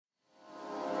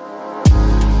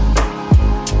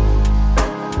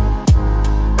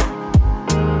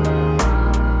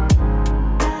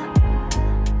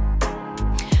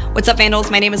What's up, Vandals?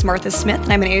 My name is Martha Smith,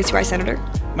 and I'm an ASUI Senator.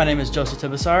 My name is Joseph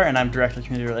Tibasar, and I'm Director of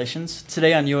Community Relations.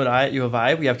 Today on U of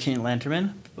I, we have Caitlin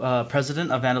Lanterman,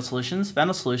 President of Vandal Solutions.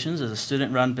 Vandal Solutions is a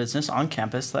student-run business on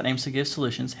campus that aims to give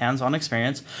solutions hands-on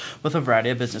experience with a variety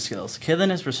of business skills.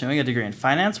 Caitlin is pursuing a degree in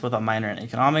finance with a minor in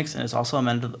economics and is also a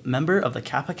member of the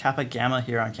Kappa Kappa Gamma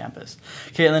here on campus.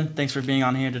 Caitlin, thanks for being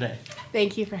on here today.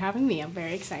 Thank you for having me. I'm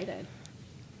very excited.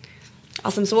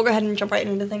 Awesome. So we'll go ahead and jump right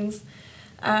into things.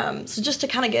 So just to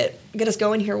kind of get us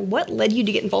going here, what led you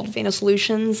to get involved with Vandal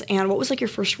Solutions, and what was like your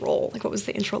first role? Like, what was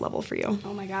the intro level for you?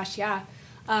 Oh my gosh, yeah.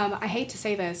 I hate to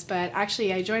say this, but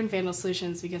actually I joined Vandal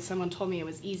Solutions because someone told me it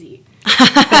was easy.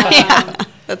 Yeah,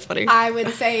 that's funny. I would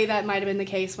say that might have been the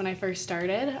case when I first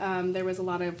started. There was a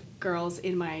lot of girls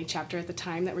in my chapter at the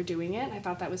time that were doing it. I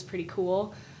thought that was pretty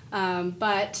cool.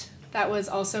 But that was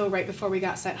also right before we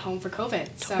got sent home for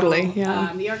COVID. Totally,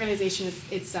 yeah. The organization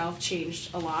itself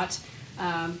changed a lot.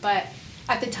 But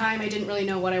at the time, I didn't really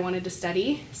know what I wanted to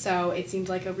study, so it seemed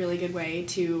like a really good way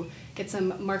to get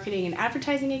some marketing and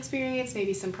advertising experience,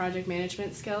 maybe some project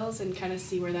management skills, and kind of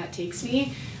see where that takes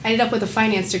me. I ended up with a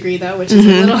finance degree, though, which is a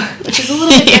little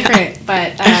bit different.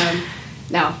 But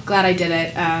no, glad I did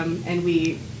it, and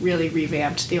we really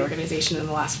revamped the organization in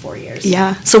the last 4 years.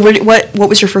 Yeah. So what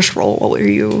was your first role? What were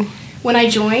you? When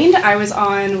I joined, I was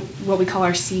on what we call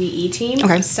our CVE team.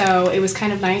 Okay. So it was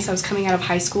kind of nice. I was coming out of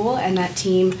high school, and that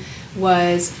team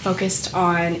was focused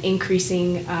on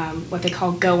increasing what they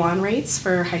call go-on rates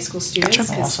for high school students.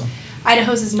 Gotcha. Awesome.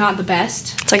 Idaho's is not the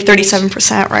best. It's like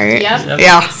 37%, right? Yep.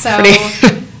 Yeah. So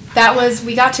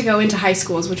we got to go into high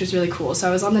schools, which was really cool. So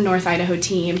I was on the North Idaho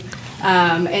team.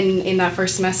 And in that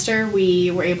first semester,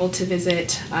 we were able to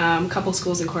visit a couple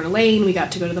schools in Coeur d'Alene. We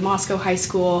got to go to the Moscow High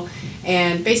School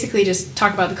and basically just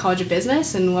talk about the College of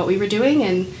Business and what we were doing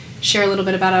and share a little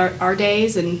bit about our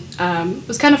days. And it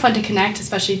was kind of fun to connect,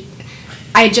 especially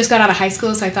I had just got out of high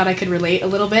school, so I thought I could relate a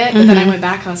little bit. But then I went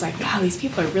back and I was like, wow, these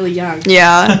people are really young.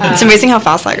 Yeah, it's amazing how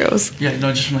fast that goes. Yeah,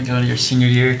 just from going to your senior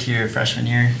year to your freshman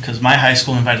year, because my high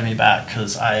school invited me back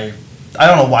because I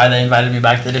don't know why they invited me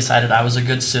back. They decided I was a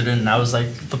good student and I was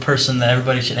like the person that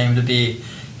everybody should aim to be.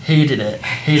 Hated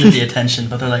the attention,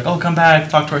 but they're like, oh, come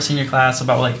back, talk to our senior class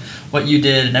about like what you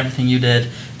did and everything you did.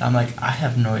 And I'm like, I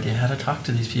have no idea how to talk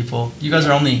to these people. You guys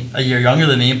are only a year younger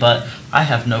than me, but I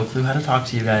have no clue how to talk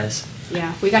to you guys.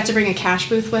 Yeah, we got to bring a cash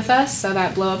booth with us, so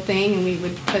that blow-up thing, and we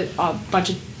would put a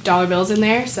bunch of dollar bills in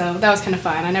there, so that was kind of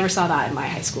fun. I never saw that in my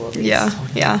high school, at least.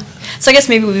 Yeah. So I guess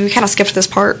maybe we kind of skipped this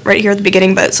part right here at the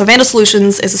beginning, but so Vandal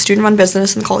Solutions is a student-run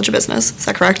business in the College of Business. Is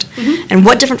that correct? Mm-hmm. And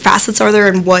what different facets are there,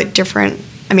 and what different,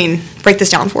 break this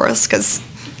down for us, because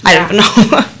I don't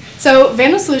know. So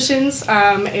Vandal Solutions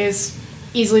is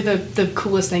easily the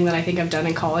coolest thing that I think I've done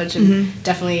in college, and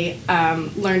definitely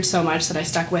learned so much that I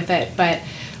stuck with it. But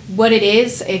what it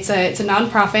is, it's a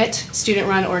nonprofit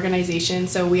student-run organization.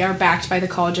 So we are backed by the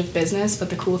College of Business, but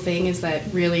the cool thing is that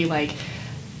really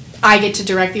I get to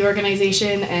direct the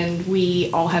organization, and we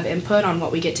all have input on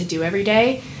what we get to do every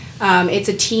day. It's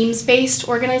a teams-based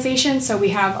organization, so we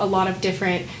have a lot of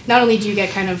different. Not only do you get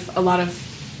kind of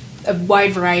a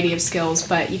wide variety of skills,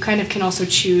 but you kind of can also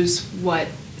choose what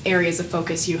areas of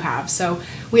focus you have. So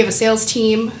we have a sales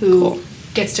team who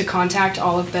gets to contact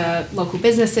all of the local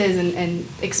businesses and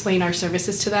explain our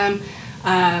services to them.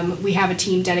 We have a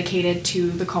team dedicated to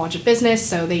the College of Business,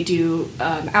 so they do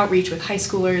outreach with high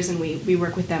schoolers, and we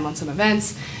work with them on some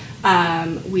events.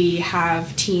 We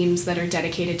have teams that are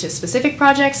dedicated to specific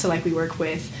projects, so like we work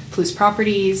with Plus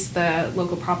Properties, the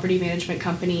local property management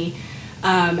company,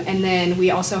 and then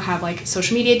we also have like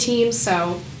social media teams,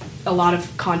 so a lot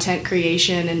of content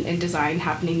creation and design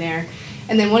happening there.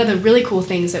 And then one of the really cool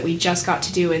things that we just got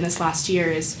to do in this last year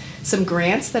is some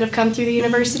grants that have come through the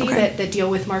university that deal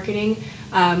with marketing.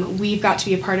 We've got to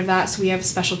be a part of that, so we have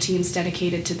special teams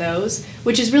dedicated to those,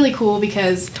 which is really cool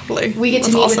because we get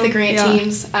to meet with the grant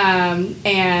teams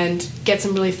and get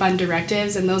some really fun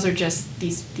directives, and those are just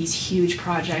these huge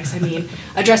projects.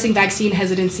 Addressing vaccine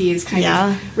hesitancy is kind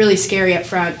of really scary up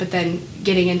front, but then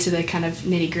getting into the kind of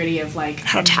nitty-gritty of like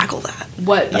how to tackle that,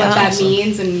 what that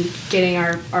means, and getting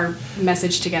our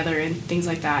message together and things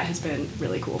like that has been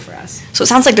really cool for us. So it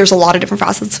sounds like there's a lot of different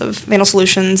facets of Vandal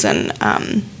Solutions and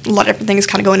a lot of different things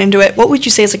kind of going into it. What would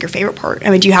you say is like your favorite part?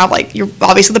 Do you have you're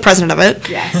obviously the president of it,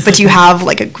 yes, but do you have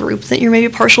like a group that you're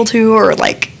maybe partial to, or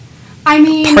like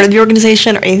part of the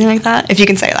organization or anything like that, if you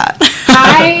can say that?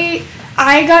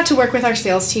 I got to work with our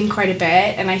sales team quite a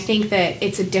bit, and I think that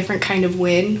it's a different kind of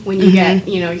win when you get,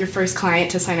 your first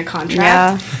client to sign a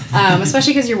contract,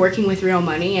 especially because you're working with real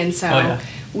money, and so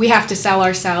we have to sell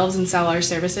ourselves and sell our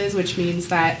services, which means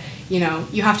that,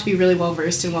 you have to be really well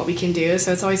versed in what we can do.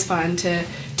 So it's always fun to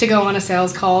to go on a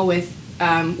sales call with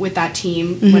that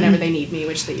team whenever they need me,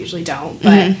 which they usually don't.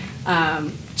 But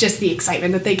just the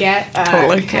excitement that they get.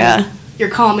 Totally, yeah. You're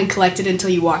calm and collected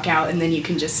until you walk out, and then you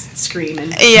can just scream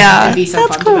and be so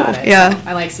pumped cool. about it. Yeah. So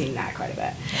I like seeing that quite a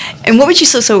bit. And what would you,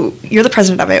 so you're the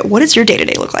president of it, what does your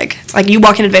day-to-day look like? Like, you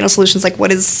walk into Vandal Solutions, like,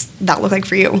 what does that look like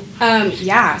for you?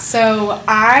 So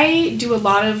I do a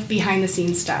lot of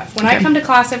behind-the-scenes stuff. When I come to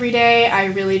class every day, I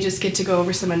really just get to go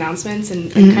over some announcements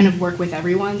and kind of work with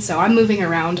everyone, so I'm moving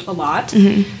around a lot.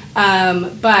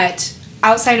 But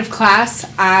outside of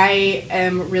class, I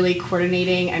am really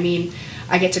coordinating. I mean,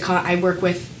 I work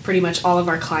with pretty much all of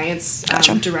our clients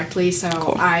directly, so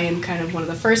cool. I am kind of one of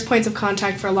the first points of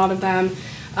contact for a lot of them.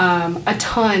 A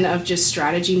ton of just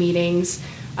strategy meetings,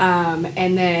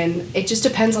 and then it just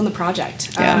depends on the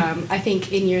project. I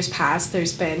think in years past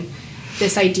there's been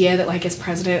this idea that, like, as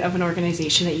president of an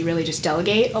organization, that you really just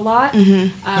delegate a lot.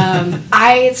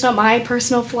 It's not my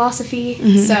personal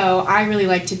philosophy, so I really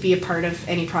like to be a part of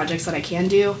any projects that I can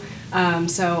do.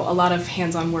 So a lot of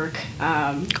hands-on work.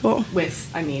 Cool.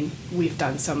 We've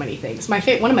done so many things.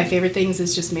 One of my favorite things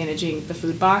is just managing the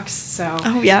food box. So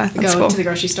that's go cool. to the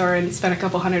grocery store and spend a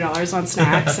couple $100s on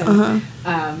snacks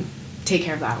and take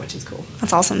care of that, which is cool.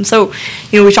 That's awesome. So,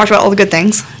 we talked about all the good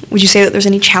things. Would you say that there's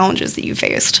any challenges that you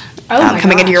faced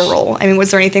coming into your role? I mean,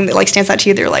 was there anything that, like, stands out to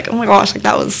you that you're like, oh my gosh, like,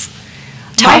 that was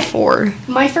tough?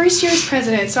 My first year as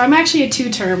president, so I'm actually a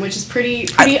 2-term, which is pretty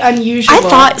unusual. I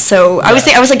thought so. I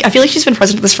feel like she's been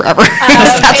president of this forever.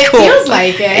 That's cool. It feels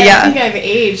like it. Yeah. I think I've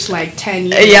aged like 10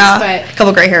 years. Yeah, but a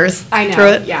couple gray hairs. I know.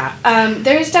 Through it. Yeah.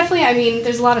 There's definitely,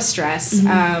 there's a lot of stress.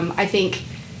 I think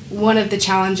one of the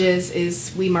challenges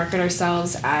is we market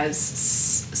ourselves as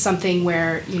something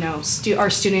where, our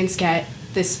students get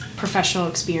this professional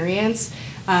experience.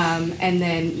 And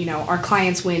then, our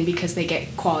clients win because they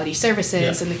get quality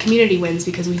services, and the community wins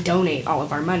because we donate all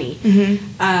of our money.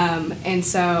 And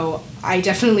so I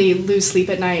definitely lose sleep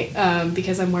at night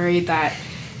because I'm worried that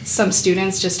some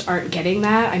students just aren't getting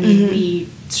that. I mean, we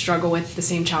struggle with the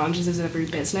same challenges as every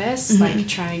business, like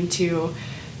trying to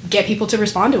get people to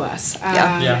respond to us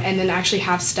and then actually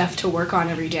have stuff to work on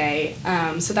every day.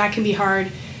 So that can be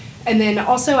hard. And then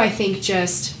also I think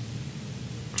just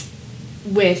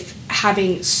with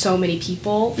having so many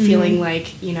people feeling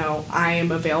like, I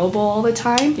am available all the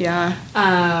time. Yeah.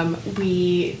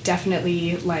 We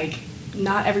definitely,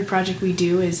 not every project we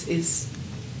do is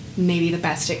maybe the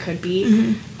best it could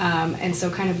be. And so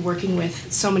kind of working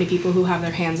with so many people who have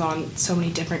their hands on so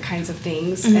many different kinds of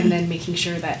things and then making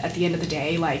sure that at the end of the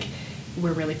day,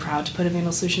 we're really proud to put a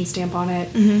Vandal Solutions stamp on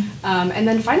it. And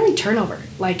then finally turnover,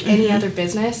 like any other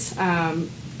business,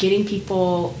 getting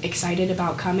people excited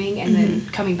about coming and then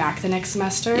coming back the next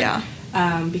semester. Yeah.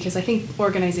 Because I think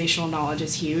organizational knowledge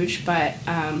is huge, but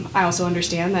I also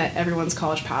understand that everyone's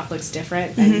college path looks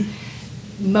different, and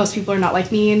most people are not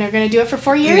like me and are going to do it for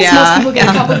 4 years. Yeah. Most people get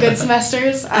a couple good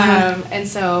semesters, and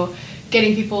so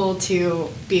getting people to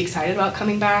be excited about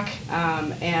coming back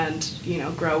and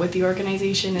grow with the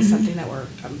organization is something that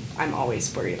I'm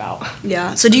always worried about.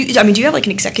 Yeah. So do you have like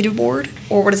an executive board,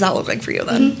 or what does that look like for you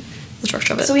then? The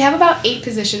structure of it. So we have about 8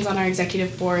 positions on our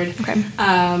executive board. Okay.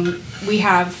 We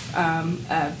have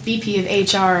a VP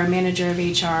of HR, a manager of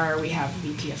HR. We have a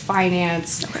VP of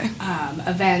finance. Okay.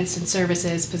 Events and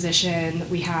services position.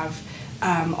 We have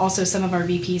also some of our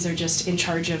VPs are just in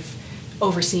charge of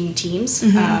overseeing teams.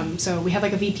 So we have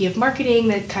like a VP of marketing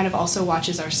that kind of also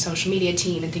watches our social media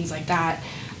team and things like that,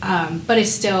 but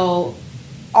is still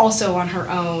also on her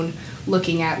own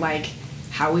looking at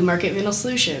how we market Vandal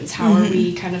Solutions, how are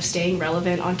we kind of staying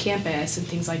relevant on campus and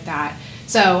things like that.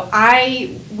 So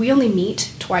we only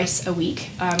meet twice a week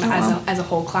as a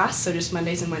whole class, so just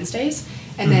Mondays and Wednesdays,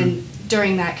 and then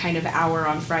during that kind of hour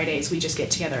on Fridays we just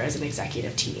get together as an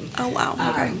executive team. Oh wow.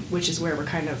 Okay. Which is where we're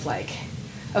kind of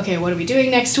okay, what are we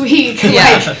doing next week?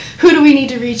 Who do we need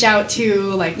to reach out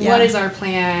to? What is our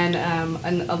plan?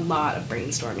 And a lot of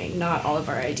brainstorming. Not all of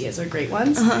our ideas are great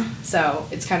ones. So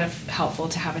it's kind of helpful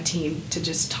to have a team to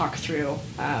just talk through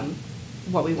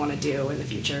what we want to do in the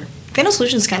future. Vandal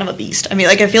Solutions is kind of a beast. I mean,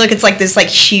 I feel like it's this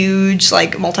huge,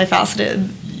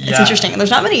 multifaceted. It's interesting, and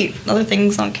there's not many other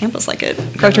things on campus like it.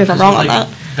 Correct me if I'm wrong on that.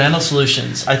 Vandal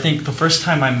Solutions, I think the first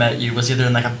time I met you was either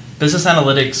in a business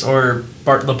analytics or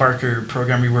the Barker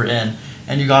program we were in,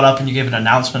 and you got up and you gave an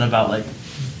announcement about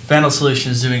Vandal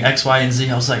Solutions doing X, Y, and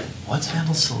Z. I was like, what's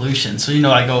Vandal Solutions? So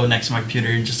I go next to my computer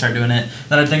and just start doing it.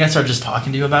 Then I think I started just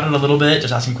talking to you about it a little bit,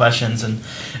 just asking questions, and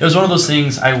it was one of those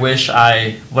things I wish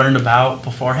I learned about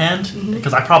beforehand,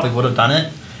 because I probably would have done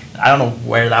it. I don't know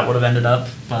where that would have ended up,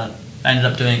 but I ended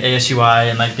up doing ASUI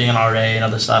and like being an RA and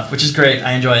other stuff, which is great.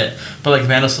 I enjoy it. But like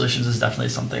Vandal Solutions is definitely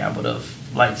something I would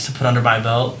have liked to put under my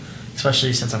belt,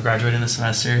 especially since I'm graduating this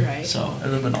semester. Right. So it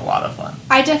would have been a lot of fun.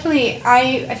 I definitely,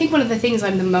 I think one of the things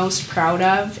I'm the most proud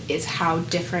of is how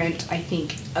different I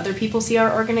think other people see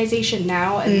our organization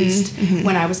now, at least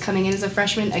when I was coming in as a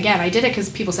freshman. Again, I did it because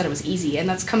people said it was easy, and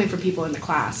that's coming from people in the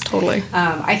class. Totally.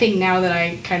 I think now that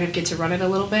I kind of get to run it a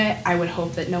little bit, I would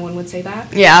hope that no one would say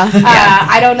that. Yeah.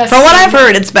 I don't necessarily. From what I've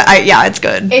heard, it's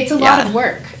good. It's a lot of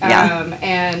work. Yeah.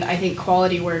 And I think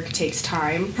quality work takes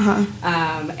time.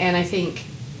 And I think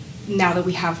now that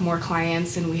we have more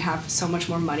clients and we have so much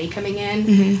more money coming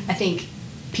in, I think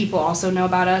people also know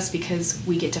about us because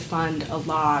we get to fund a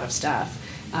lot of stuff.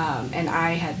 And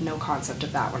I had no concept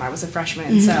of that when I was a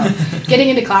freshman. So getting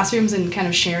into classrooms and kind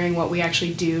of sharing what we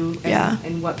actually do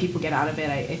and what people get out of it,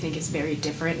 I think is very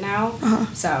different now.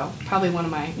 So probably one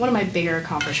of my bigger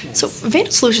accomplishments. So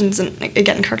Vandal Solutions, and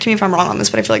again, correct me if I'm wrong on this,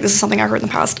 but I feel like this is something I heard in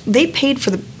the past. They paid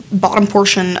for the bottom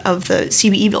portion of the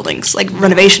CBE buildings, like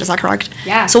renovation, is that correct?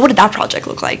 Yeah. So what did that project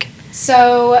look like?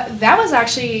 So that was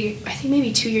actually, I think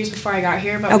maybe 2 years before I got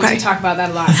here, but we can talk about that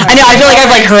a lot. So I know, I feel like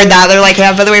I've heard that. They're like,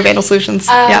 yeah, by the way, Vandal Solutions.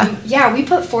 Yeah, we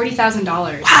put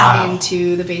 $40,000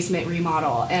 into the basement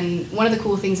remodel. And one of the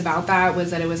cool things about that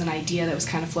was that it was an idea that was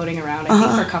kind of floating around, I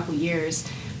think, for a couple years.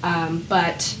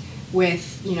 But with,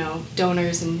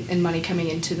 donors and money coming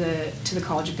into the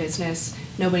College of Business,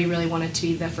 nobody really wanted to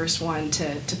be the first one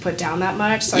to put down that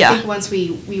much. So I think once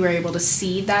we were able to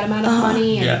seed that amount of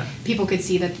money and people could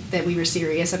see that we were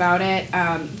serious about it,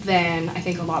 then I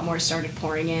think a lot more started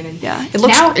pouring in. And it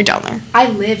looks great down there. I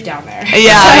live down there.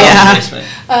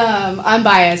 I'm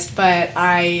biased, but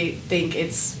I think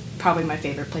it's probably my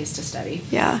favorite place to study.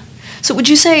 Yeah. So would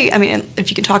you say, if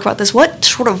you can talk about this, what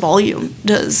sort of volume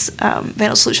does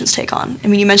Vandal Solutions take on?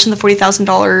 You mentioned the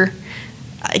 $40,000.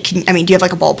 Do you have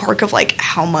like a ballpark of like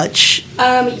how much?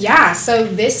 So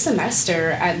this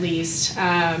semester at least,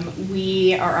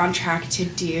 we are on track to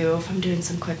do, if I'm doing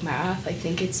some quick math, I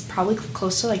think it's probably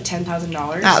close to like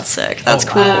 $10,000. That's sick. That's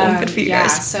cool. Good for you guys. Yeah,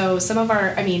 so some of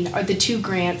our, the 2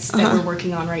 grants that we're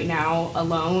working on right now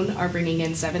alone are bringing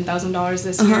in $7,000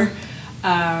 this year.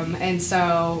 And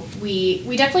so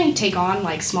we definitely take on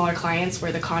like smaller clients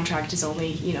where the contract is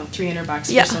only $300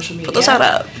 for social media. Put those out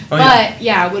up. But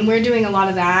when we're doing a lot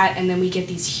of that, and then we get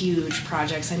these huge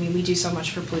projects. We do so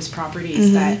much for police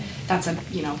properties that's a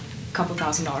couple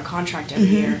 $1,000 contract every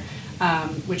year,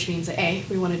 which means that A,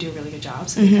 we want to do a really good job,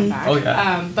 so they come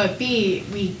back. But B,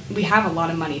 we have a lot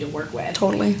of money to work with.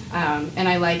 Totally. And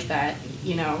I like that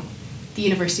the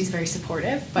university is very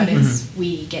supportive, but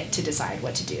we get to decide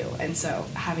what to do, and so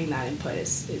having that input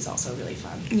is also really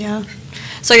fun. Yeah.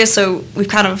 So I guess we've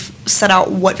kind of set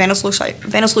out what Vandal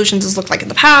Solutions has looked like in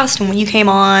the past, and when you came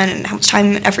on, and how much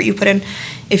time and effort you put in.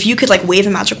 If you could like wave a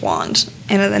magic wand,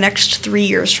 and in the next 3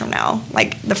 years from now,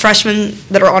 like the freshmen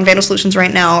that are on Vandal Solutions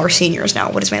right now or seniors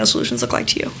now, what does Vandal Solutions look like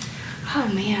to you?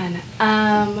 Oh man,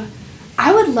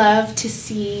 I would love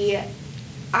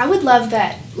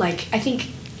that. Like I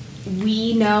think.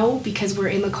 We know because we're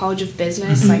in the College of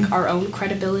Business, like our own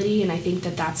credibility, and I think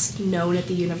that's known at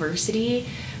the university.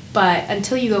 But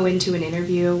until you go into an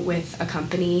interview with a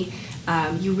company,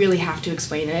 you really have to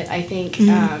explain it. I think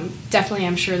definitely,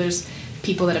 I'm sure there's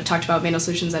people that have talked about Vandal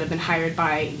Solutions that have been hired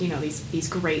by these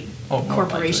great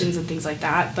corporations and things like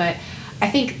that. But I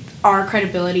think our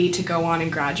credibility to go on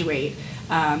and graduate.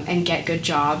 And get good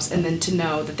jobs, and then to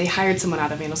know that they hired someone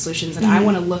out of Vandal Solutions, and I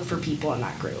want to look for people in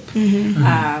that group.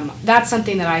 That's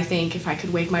something that I think if I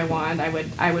could wave my wand, I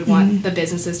would want the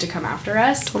businesses to come after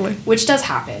us, which does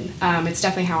happen. It's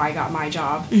definitely how I got my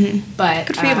job. But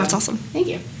good for you. That's awesome. Thank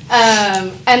you.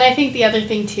 And I think the other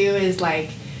thing too is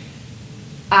like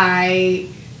I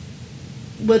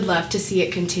would love to see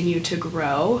it continue to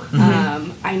grow.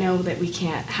 I know that we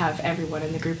can't have everyone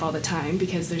in the group all the time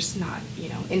because there's not,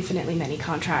 infinitely many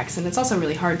contracts, and it's also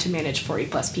really hard to manage 40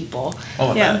 plus people.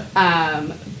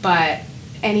 But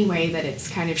any way that it's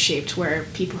kind of shaped where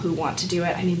people who want to do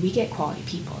it, we get quality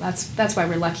people. That's why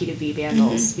we're lucky to be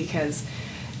Vandals because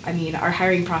our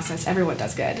hiring process, everyone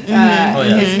does good.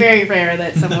 It's very rare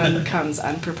that someone comes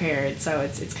unprepared, so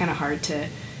it's kind of hard to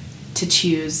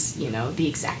choose, the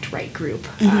exact right group.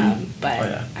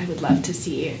 But I would love to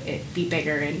see it be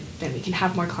bigger, and then we can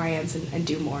have more clients and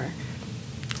do more.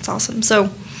 That's awesome. So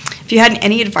if you had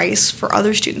any advice for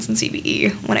other students in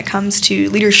CBE when it comes to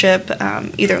leadership,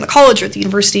 either in the college or at the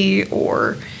university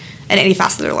or in any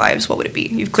facet of their lives, what would it be?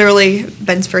 You've clearly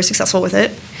been very successful with it.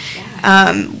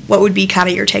 What would be kind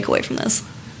of your takeaway from this?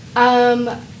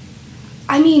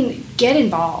 Get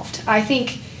involved. I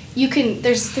think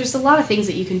there's a lot of things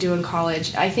that you can do in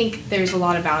college. I think there's a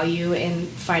lot of value in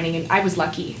finding, and I was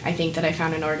lucky, I think, that I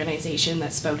found an organization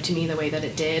that spoke to me the way that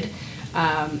it did,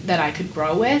 that I could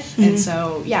grow with. And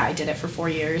so, yeah, I did it for 4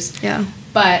 years. Yeah.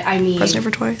 But, I mean... President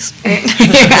for twice. You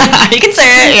can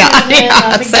say it. Yeah,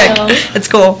 that's sick. It's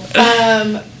cool.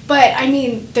 But I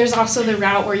mean, there's also the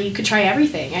route where you could try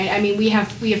everything. I mean, we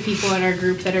have people in our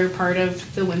group that are part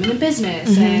of the Women in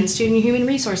Business and Student Human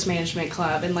Resource Management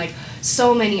Club and like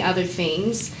so many other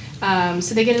things.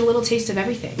 So they get a little taste of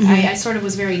everything. I sort of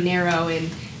was very narrow in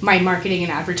my marketing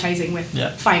and advertising with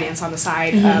finance on the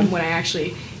side when I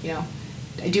actually,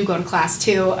 I do go to class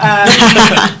too.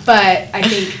 But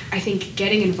I think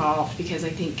getting involved, because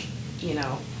I think,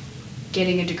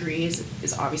 getting a degree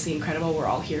is obviously incredible. We're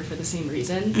all here for the same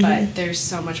reason, but there's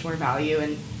so much more value,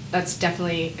 and that's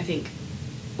definitely, I think,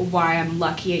 why I'm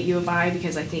lucky at U of I,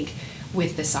 because I think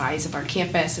with the size of our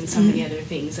campus and so many other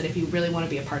things, that if you really want to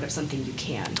be a part of something, you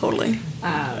can. Totally.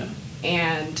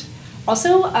 And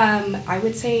also, I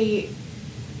would say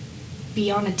be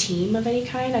on a team of any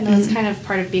kind. I know it's kind of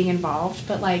part of being involved,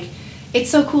 but like, it's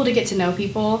so cool to get to know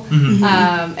people,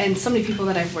 and so many people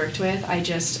that I've worked with. I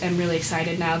just am really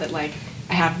excited now that like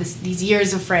I have these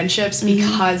years of friendships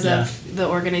because of the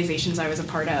organizations I was a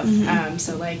part of.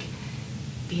 So like,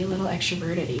 be a little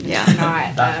extroverted, even if you're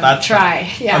not.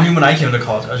 Try. Yeah. I mean, when I came to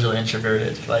college, I was really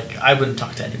introverted. Like, I wouldn't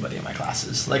talk to anybody in my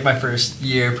classes. Like my first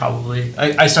year, probably.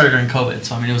 I started during COVID,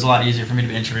 so I mean, it was a lot easier for me to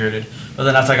be introverted. But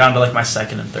then after I got into like my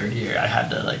second and third year, I had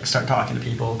to like start talking to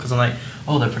people, because I'm like,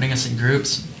 oh, they're putting us in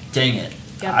groups. Dang it.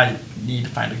 Yep. I need to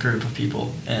find a group of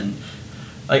people, and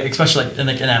like especially like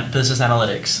in business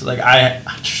analytics, like I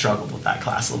struggled with that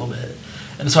class a little bit,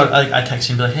 and so I text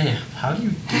you and be like, hey, how do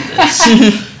you do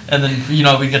this? And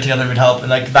then we get together and we'd help, and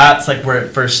like that's like where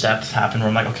first steps happen, where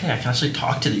I'm like, okay, I can actually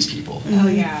talk to these people. Oh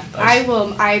yeah,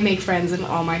 I make friends in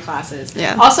all my classes.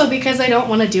 Yeah. Also because I don't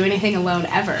want to do anything alone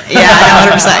ever. Yeah,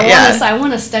 100%. I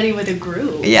want to study with a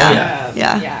group.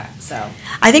 Yeah. So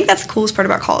I think that's the coolest part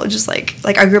about college is like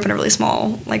I grew up in a really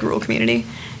small like rural community,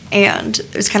 and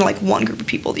there's kind of like one group of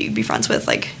people that you'd be friends with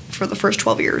like for the first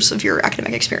 12 years of your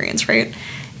academic experience, right?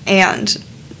 And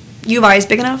U of I is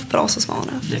big enough, but also small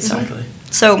enough. Yeah, exactly.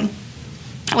 So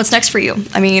what's next for you?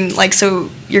 I mean, like, so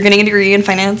you're getting a degree in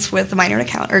finance with a minor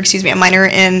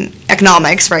in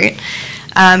economics, right?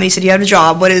 And you said you had a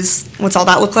job. What's all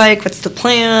that look like? What's the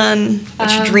plan?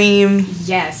 What's your dream?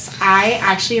 Yes, I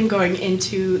actually am going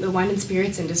into the wine and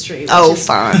spirits industry. Which is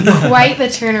fun. Quite the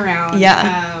turnaround.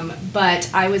 Yeah. But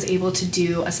I was able to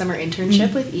do a summer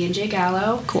internship with E&J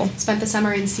Gallo. Cool. Spent the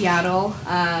summer in Seattle,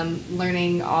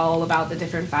 learning all about the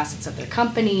different facets of their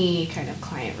company, kind of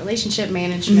client relationship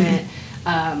management.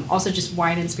 Also just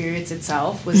wine and spirits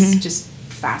itself was just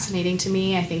fascinating to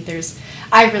me. I think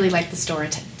I really like the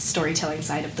storytelling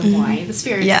side of the wine. The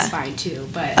spirits is fine too,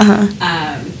 but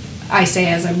I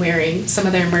say as I'm wearing some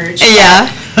of their merch.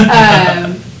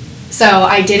 Yeah. So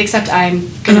I did accept. I'm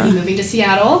going to be moving to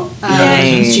Seattle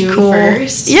June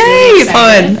 1st. Yay,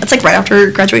 fun. That's like right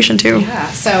after graduation too. Yeah,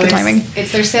 so good timing.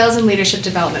 It's their sales and leadership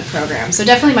development program. So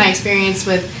definitely my experience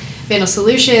with Vandal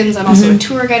Solutions. I'm also a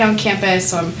tour guide on campus,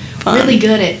 so I'm really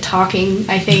good at talking,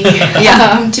 I think,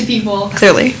 to people.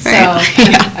 Clearly, right?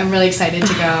 So I'm really excited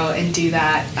to go and do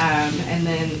that. And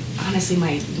then honestly,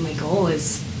 my goal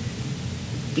is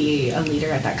be a leader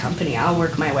at that company. I'll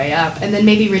work my way up, and then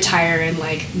maybe retire and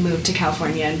like move to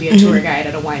California and be a tour guide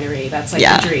at a winery. That's like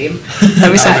the dream.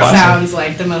 That'd be so fun. That sounds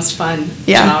like the most fun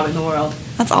job in the world.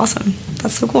 That's awesome.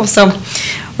 That's so cool. So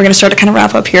we're going to start to kind of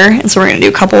wrap up here, and so we're going to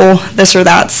do a couple this or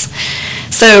that's.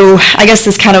 So I guess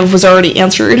this kind of was already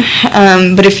answered,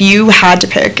 but if you had to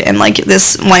pick, and like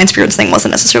this wine and spirits thing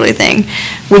wasn't necessarily a thing,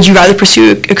 would you rather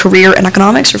pursue a career in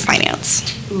economics or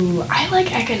finance? Ooh, I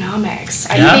like economics.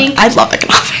 I love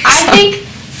economics. I think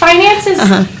finance is,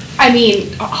 I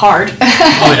mean, hard.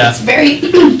 Oh, yeah. It's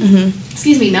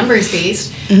very, numbers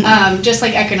based, just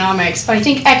like economics. But I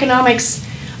think economics,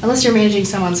 unless you're managing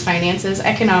someone's finances,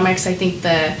 economics, I think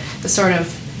the sort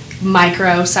of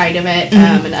micro side of it,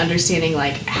 and understanding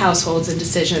like households and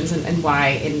decisions and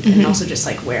why, and also just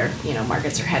like where,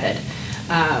 markets are headed.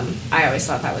 I always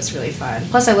thought that was really fun.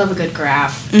 Plus, I love a good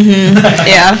graph.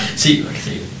 Yeah. See,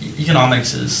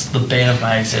 economics is the bane of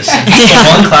my existence. It's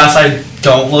the one class I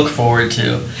don't look forward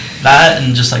to. That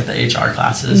and just like the HR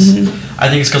classes. I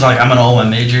think it's because like I'm an OM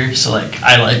major, so like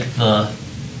I like the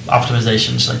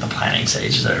optimization, just like the planning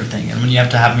stages of everything. And when you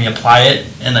have to have me apply it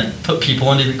and like put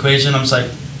people into the equation, I'm just like,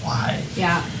 why?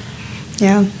 Yeah.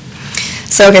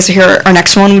 So okay, so here our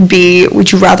next one would be: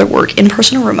 would you rather work in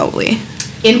person or remotely?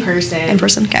 in person. In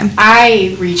person, okay.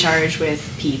 I recharge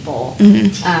with people.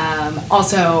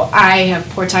 Also, I have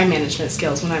poor time management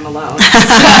skills when I'm alone. So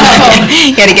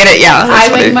You gotta get it, yeah. I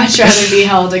would much rather be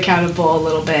held accountable a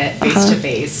little bit face to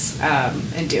face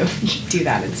and do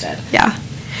that instead. Yeah.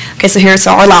 Okay,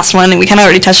 so our last one, and we kind of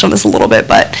already touched on this a little bit,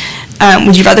 but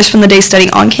would you rather spend the day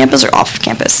studying on campus or off of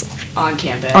campus? On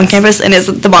campus. On campus, and is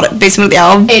it the basement of the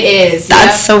Alb? It is.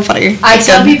 That's so funny. I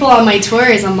tell people on my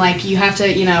tours, I'm like, you have to,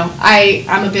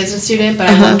 I'm a business student, but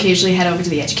I will occasionally head over to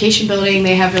the education building.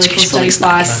 They have really cool study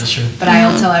spots. That is true. But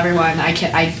I'll tell everyone,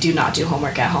 I do not do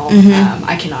homework at home.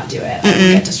 I cannot do it.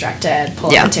 I get distracted,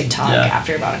 pull up a TikTok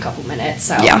after about a couple minutes.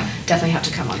 So definitely have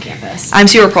to come on campus. I'm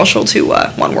super partial to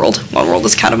One World. One World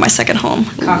is kind of my second home.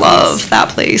 Love that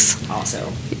place.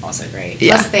 Also great.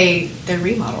 Yeah. Plus, their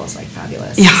remodel is like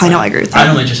fabulous. Yeah, I know. I agree with that. I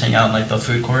normally just hang out in like the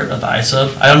food court of the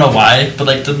ISUP. I don't know why, but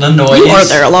like the noise. You are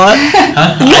there a lot.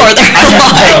 Huh? You are there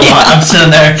a lot. Yeah. I'm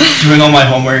sitting there doing all my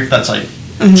homework that's like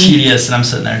tedious, and I'm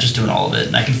sitting there just doing all of it,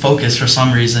 and I can focus for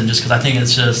some reason just because I think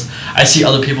it's just I see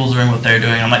other people doing what they're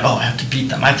doing, and I'm like, oh, I have to beat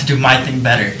them. I have to do my thing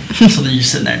better. So then you're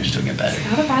sitting there and just doing it better.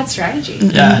 Not a bad strategy.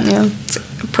 Yeah. It's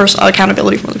personal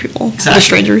accountability from other people. Exactly. Other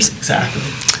strangers. Exactly.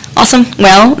 Awesome.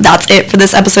 Well, that's it for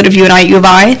this episode of U&I at U of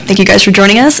I. Thank you guys for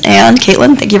joining us, and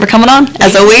Caitlin, thank you for coming on.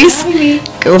 As always,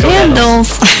 go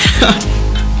Vandals.